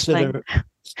battling.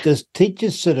 Does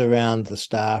teachers sit around the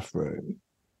staff room?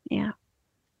 Yeah.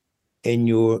 In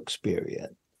your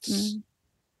experience,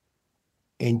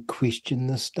 and question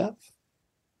this stuff?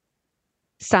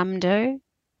 Some do.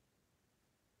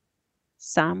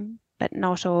 Some, but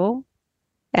not all.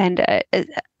 And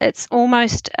it's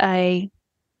almost a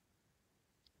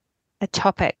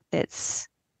topic that's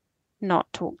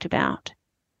not talked about.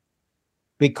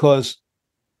 Because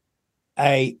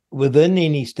within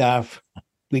any staff,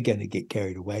 we're going to get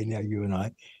carried away now, you and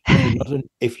I.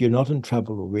 If you're not in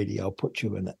trouble already, I'll put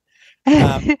you in it.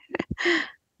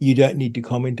 You don't need to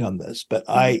comment on this, but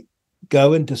I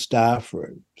go into staff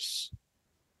rooms,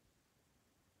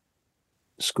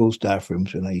 school staff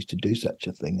rooms, when I used to do such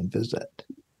a thing and visit.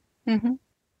 Mm-hmm.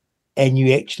 And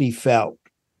you actually felt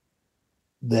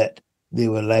that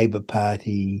there were Labour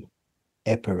Party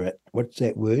what's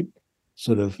that word?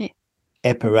 Sort of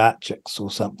apparatchiks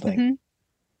or something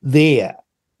there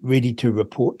ready to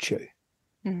report you.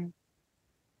 Mm-hmm.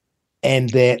 And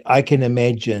that I can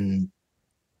imagine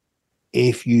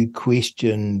if you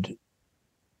questioned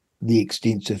the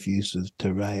extensive use of te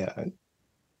reo,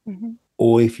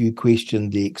 or if you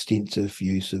questioned the extensive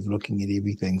use of looking at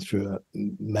everything through a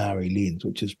Maori lens,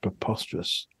 which is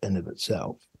preposterous in of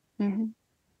itself,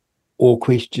 or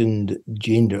questioned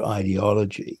gender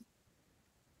ideology,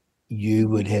 you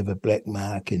would have a black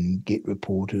mark and get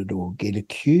reported or get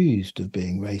accused of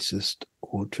being racist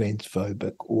or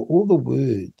transphobic or all the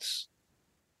words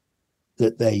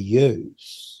that they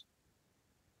use.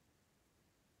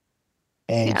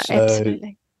 And so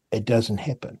absolutely. It doesn't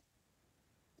happen.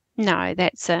 No,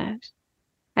 that's it.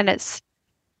 And it's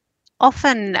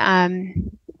often,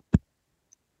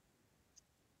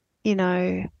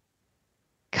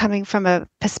 coming from a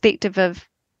perspective of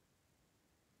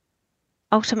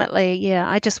ultimately,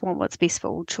 I just want what's best for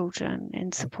all children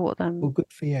and support them. Well,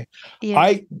 good for you.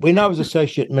 Yeah. When I was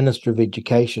Associate Minister of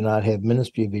Education, I'd have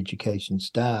Ministry of Education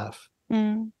staff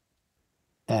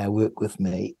work with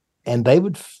me, and they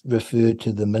would refer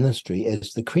to the ministry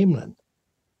as the Kremlin.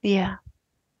 Yeah.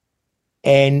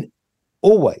 And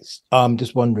always, I'm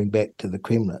just wandering back to the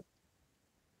Kremlin.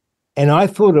 And I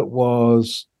thought it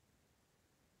was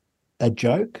a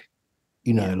joke,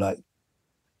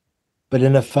 but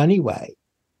in a funny way.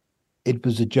 It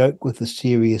was a joke with a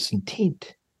serious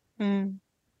intent. And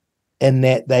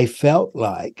that they felt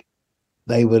like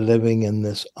they were living in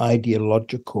this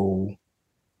ideological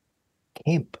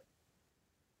camp.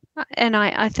 And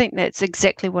I think that's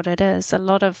exactly what it is. A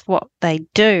lot of what they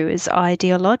do is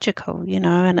ideological,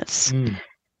 and it's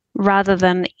rather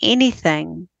than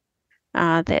anything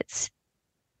that's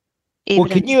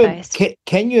evidence-based.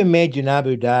 Can you imagine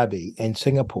Abu Dhabi and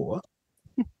Singapore?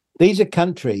 These are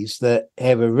countries that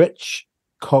have a rich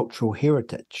cultural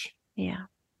heritage. Yeah.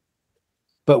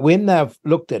 But when they've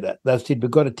looked at it, they've said,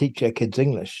 we've got to teach our kids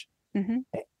English.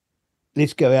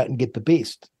 Let's go out and get the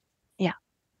best. Yeah.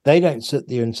 They don't sit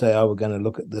there and say, oh, we're going to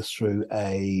look at this through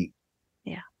a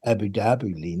Abu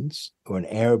Dhabi lens or an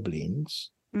Arab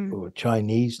lens or a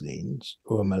Chinese lens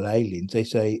or a Malay lens. They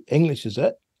say, English is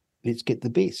it. Let's get the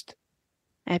best.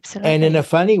 Absolutely. And in a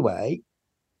funny way,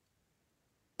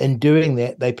 in doing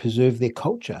that, they preserve their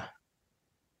culture.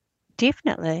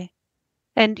 Definitely.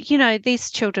 And, these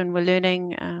children were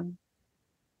learning,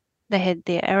 they had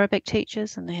their Arabic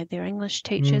teachers and they had their English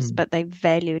teachers, but they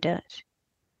valued it.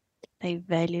 They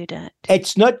valued it.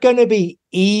 It's not going to be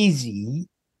easy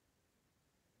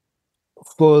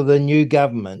for the new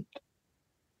government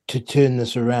to turn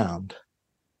this around.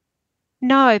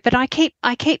 No, but I keep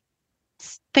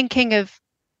thinking of,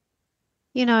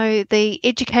 the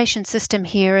education system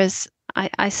here is,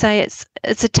 I say it's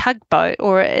a tugboat,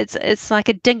 or it's like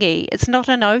a dinghy. It's not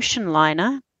an ocean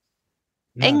liner.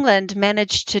 No. England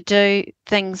managed to do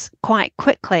things quite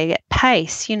quickly at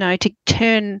pace, to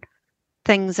turn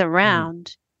things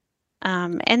around.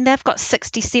 And they've got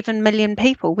 67 million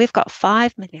people. We've got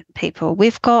 5 million people.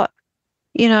 We've got,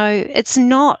 it's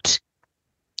not,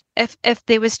 if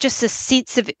there was just a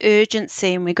sense of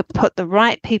urgency and we could put the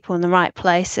right people in the right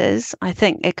places, I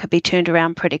think it could be turned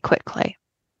around pretty quickly.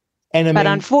 But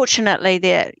unfortunately,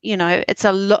 it's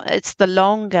the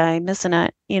long game, isn't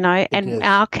it? And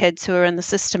our kids who are in the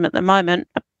system at the moment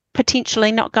are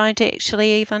potentially not going to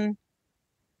actually even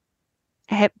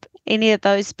have any of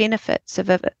those benefits of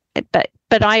it.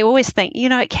 But I always think,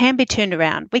 it can be turned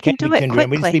around. We can do it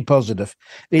quickly. Let's be positive.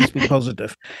 Let's be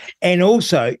positive. And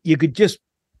also, you could just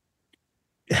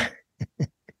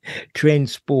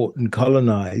transport and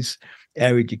colonize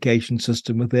our education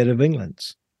system with that of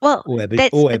England's. Well, that's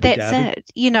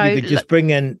it. You could just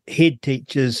bring in head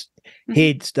teachers,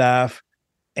 head staff,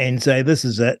 and say, this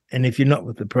is it. And if you're not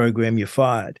with the program, you're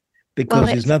fired. Because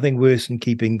there's nothing worse than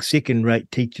keeping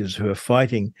second-rate teachers who are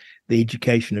fighting the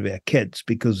education of our kids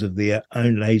because of their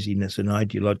own laziness and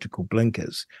ideological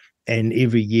blinkers. And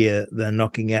every year they're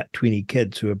knocking out 20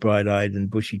 kids who are bright-eyed and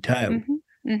bushy-tailed.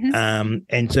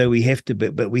 And so we have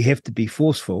to be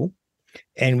forceful,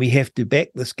 and we have to back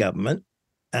this government,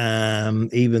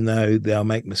 even though they'll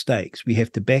make mistakes. We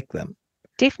have to back them.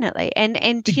 Definitely. And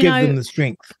to give them the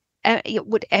strength. It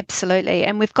would absolutely.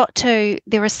 And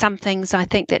there are some things I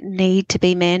think that need to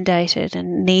be mandated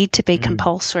and need to be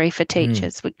compulsory for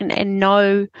teachers. And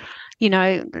no,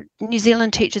 New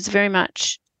Zealand teachers very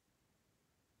much,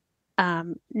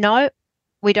 no,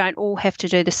 we don't all have to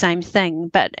do the same thing.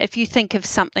 But if you think of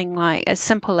something like as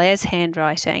simple as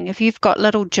handwriting, if you've got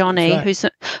little Johnny, who's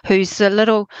the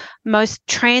little most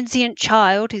transient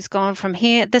child who's gone from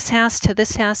this house to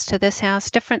this house to this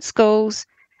house, different schools,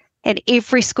 and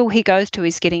every school he goes to,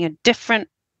 he's getting a different,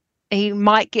 he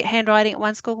might get handwriting at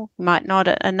one school, might not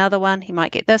at another one, he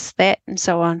might get this, that, and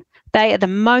so on. They are the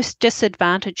most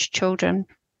disadvantaged children.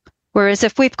 Whereas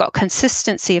if we've got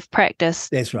consistency of practice,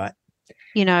 that's right.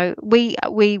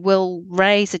 We will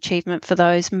raise achievement for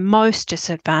those most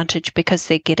disadvantaged because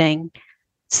they're getting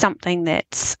something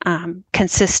that's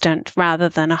consistent rather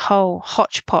than a whole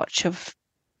hodgepodge of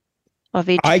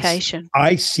education.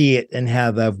 I see it in how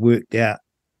they've worked out.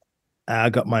 I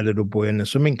got my little boy in the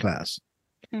swimming class,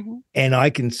 and I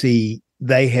can see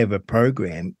they have a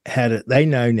program they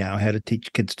know now how to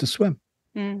teach kids to swim,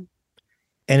 and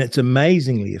it's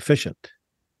amazingly efficient.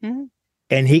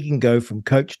 And he can go from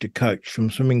coach to coach, from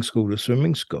swimming school to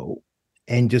swimming school,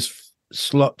 and just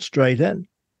slot straight in.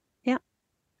 Yeah,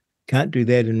 can't do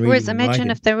that in reading. Whereas imagine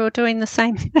if they were all doing the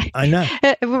same thing. I know,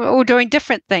 we're all doing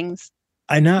different things.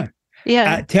 I know.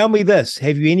 Yeah. Tell me this: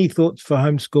 have you any thoughts for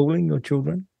homeschooling your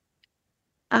children?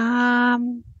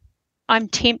 I'm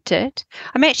tempted.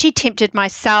 I'm actually tempted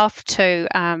myself to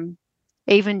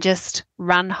even just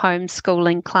run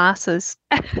homeschooling classes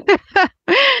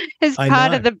as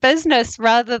part of the business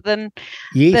rather than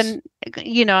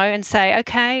and say,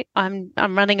 okay, I'm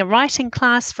running a writing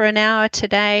class for an hour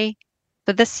today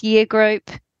for this year group.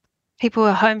 People who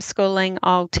are homeschooling,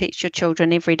 I'll teach your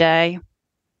children every day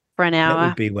for an hour. That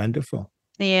would be wonderful.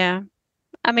 Yeah.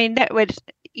 I mean, that would,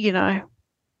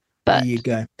 but there you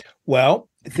go. Well,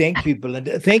 thank you,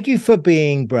 Belinda. Thank you for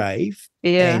being brave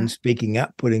and speaking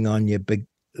up, putting on your big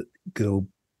girl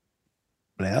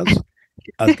blouse.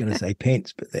 I was going to say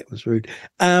pants, but that was rude.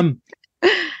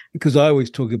 Because I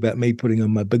always talk about me putting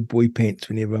on my big boy pants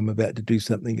whenever I'm about to do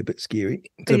something a bit scary.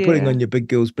 So putting on your big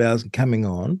girl's blouse and coming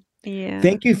on. Yeah.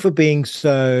 Thank you for being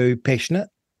so passionate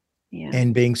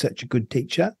and being such a good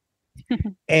teacher.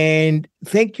 And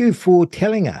thank you for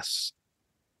telling us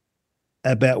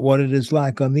about what it is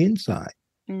like on the inside,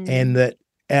 and that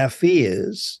our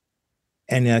fears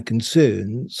and our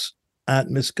concerns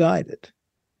aren't misguided.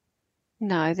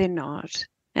 No, they're not.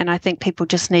 And I think people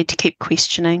just need to keep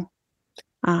questioning.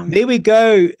 There we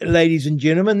go, ladies and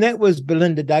gentlemen. That was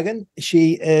Belinda Duggan.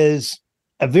 She is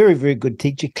a very, very good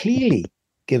teacher, clearly,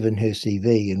 given her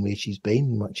CV and where she's been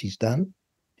and what she's done.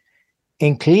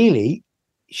 And clearly,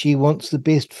 she wants the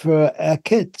best for our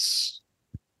kids,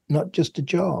 not just a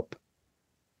job.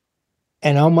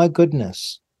 And oh my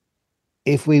goodness,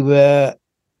 if we were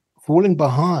falling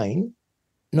behind,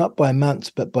 not by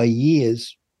months, but by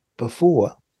years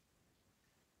before,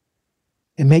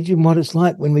 imagine what it's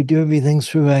like when we do everything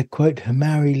through a, quote,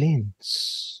 Hamari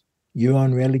lens. You're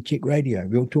on Reality Check Radio.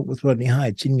 Real Talk with Rodney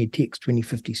Hyde. Send me a text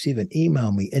 2057.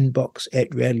 Email me,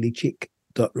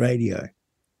 inbox@realitycheck.radio.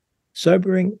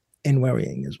 Sobering and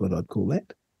worrying is what I'd call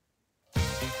that.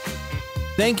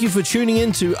 Thank you for tuning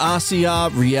in to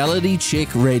RCR Reality Check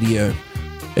Radio.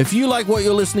 If you like what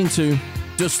you're listening to,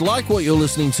 dislike what you're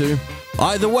listening to,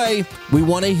 either way, we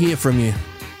want to hear from you.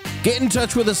 Get in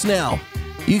touch with us now.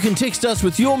 You can text us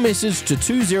with your message to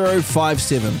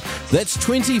 2057. That's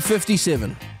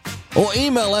 2057. Or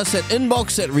email us at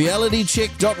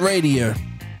inbox@realitycheck.radio.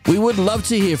 We would love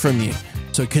to hear from you,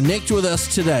 so connect with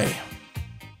us today.